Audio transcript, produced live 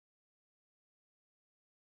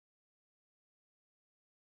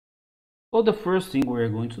So the first thing we are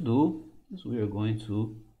going to do is we are going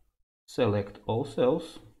to select all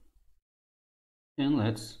cells, and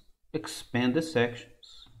let's expand the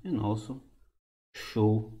sections and also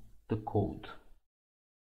show the code.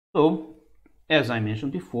 So as I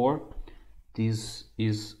mentioned before, this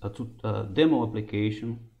is a demo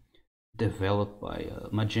application developed by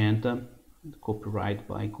Magenta, copyright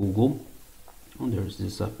by Google. And there's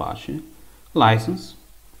this Apache license,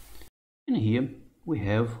 and here we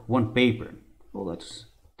have one paper. So let's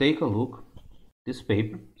take a look at this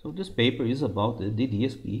paper. So this paper is about the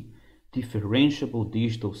DDSP, Differentiable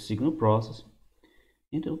Digital Signal Processing,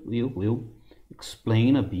 and we will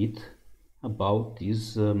explain a bit about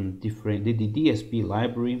this the DDSP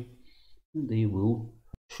library, and they will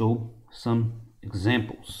show some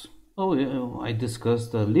examples. So I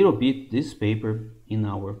discussed a little bit this paper in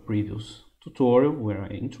our previous tutorial where I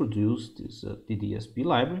introduced this DDSP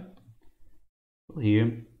library. So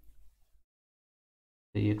here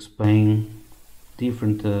they explain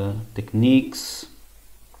different techniques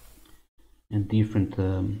and different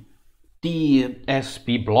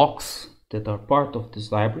DSP blocks that are part of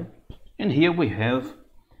this library. And here we have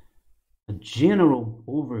a general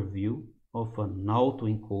overview of an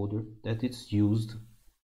autoencoder that is used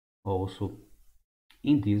also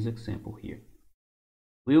in this example here.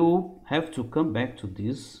 We'll have to come back to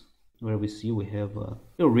this where we see we have the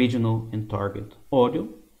original and target audio.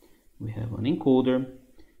 We have an encoder.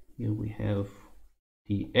 Here we have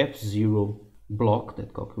the F0 block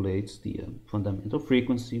that calculates the fundamental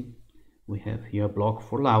frequency. We have here a block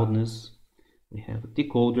for loudness. We have a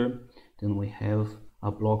decoder. Then we have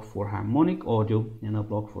a block for harmonic audio and a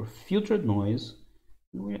block for filtered noise.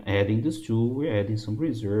 And we're adding these two. We're adding some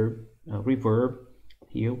reverb.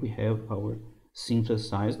 Here we have our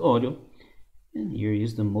synthesized audio, and here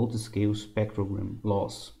is the multi-scale spectrogram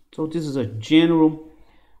loss. So this is a general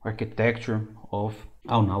architecture of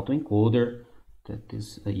an autoencoder that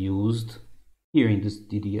is used here in this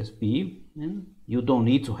DDSP, and you don't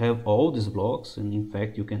need to have all these blocks, and in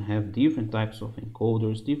fact you can have different types of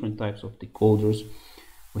encoders, different types of decoders.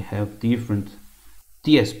 We have different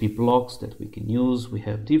DSP blocks that we can use, we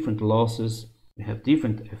have different losses, we have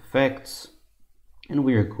different effects, and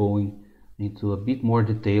we are going into a bit more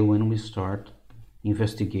detail when we start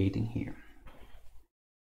investigating here.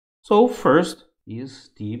 So first is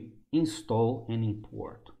the install and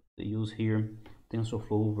import. They use here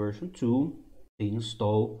TensorFlow version 2. They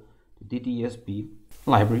install the DDSP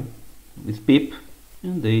library with pip,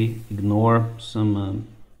 and they ignore some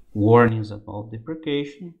warnings about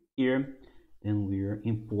deprecation here. Then we are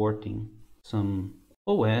importing some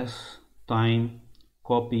OS, time,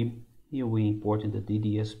 copy. Here we imported the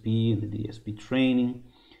DDSP and the DSP training,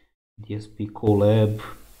 DSP collab,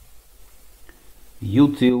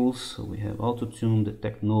 utils. So we have autotune,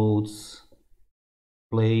 detect nodes,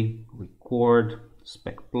 play, record,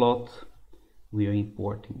 spec plot. We are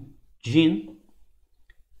importing Gin.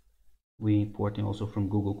 We're importing also from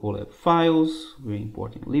Google Colab files. We're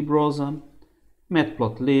importing librosa,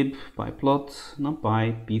 matplotlib, pyplot,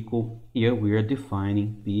 numpy, pico. Here we are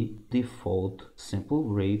defining the default sample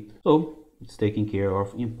rate. So it's taking care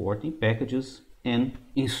of importing packages and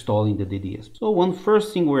installing the DDSP. So one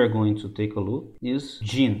first thing we're going to take a look is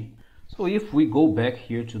Gin. So if we go back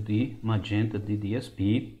here to the Magenta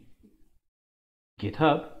DDSP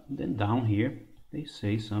GitHub, then down here they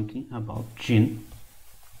say something about Gin.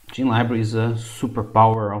 Gin library is a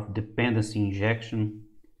superpower of dependency injection.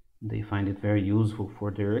 They find it very useful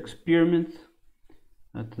for their experiment,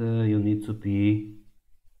 but you need to be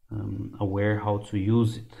aware how to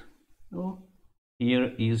use it. So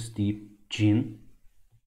here is the Gin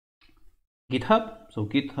GitHub, so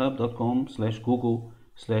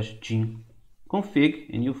github.com/google/Gin config,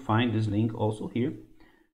 and you find this link also here.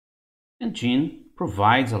 And Gin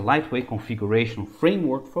provides a lightweight configuration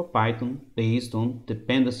framework for Python based on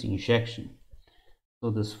dependency injection.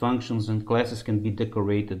 So these functions and classes can be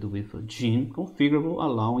decorated with a Gin configurable,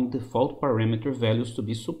 allowing default parameter values to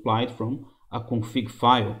be supplied from a config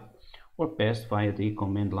file or passed via the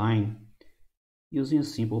command line using a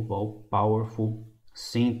simple but powerful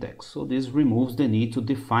syntax. So this removes the need to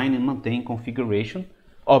define and maintain configuration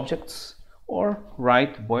objects or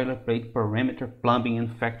write boilerplate parameter plumbing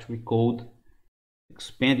and factory code,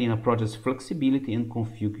 expanding a project's flexibility and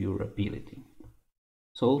configurability.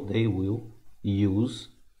 So they will use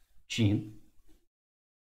Gin